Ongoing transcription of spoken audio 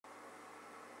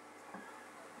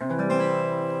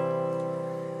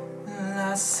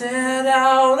I set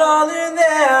out on a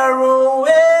narrow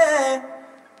way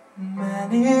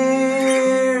many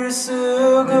years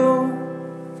ago,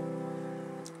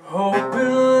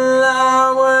 hoping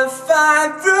I would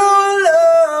find true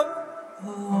love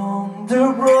along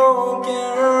the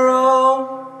broken road.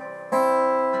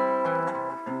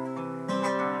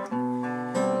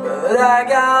 But I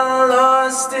got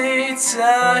lost a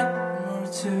time or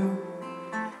two,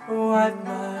 wiped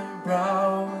my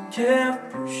brow and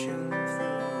kept pushing through.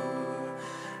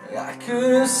 I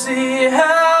could see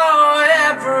how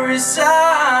every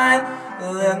sign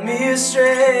led me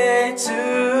straight to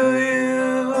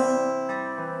you.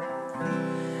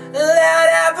 Let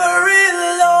every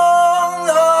long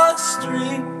lost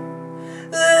stream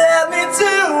lead me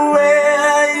to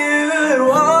where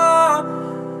you are.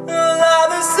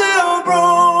 Love still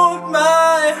broke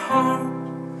my heart.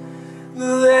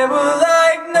 They were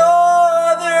like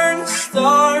northern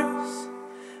stars,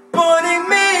 putting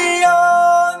me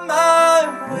on my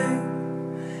way,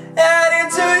 and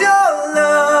into your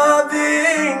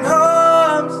loving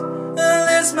arms. And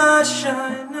it's my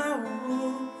shine, now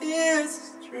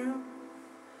it's true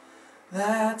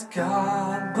that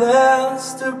God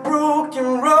blessed the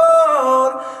broken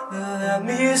road that led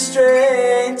me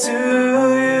straight to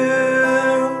you.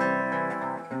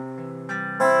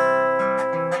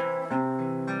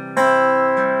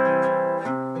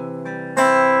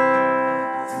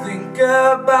 Think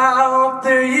about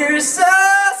the years I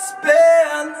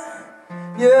spent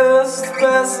just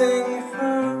passing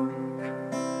through.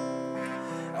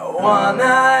 I wanna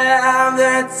have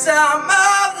that time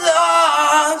I've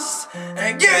lost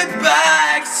and give it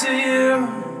back to you.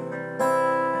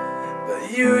 But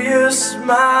you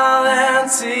smile and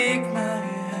take my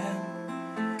hand.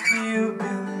 You've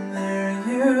been there,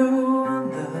 you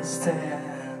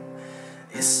understand.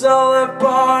 It's all a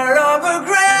part of a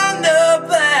grander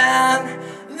plan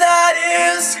that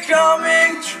is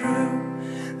coming true.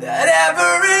 That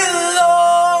every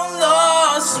long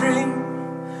lost dream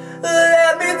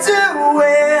led me to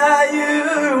where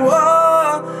you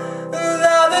are.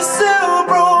 Love still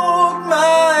broke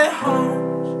my heart.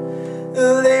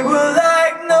 They were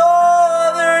like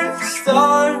northern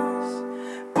stars,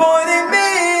 pointing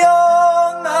me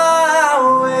on my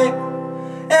way,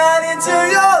 and into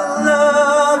your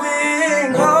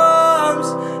loving arms.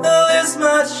 This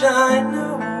much I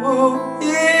know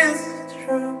is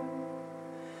true,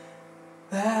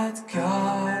 that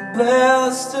God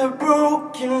blessed the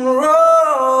broken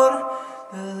road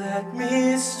that led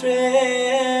me straight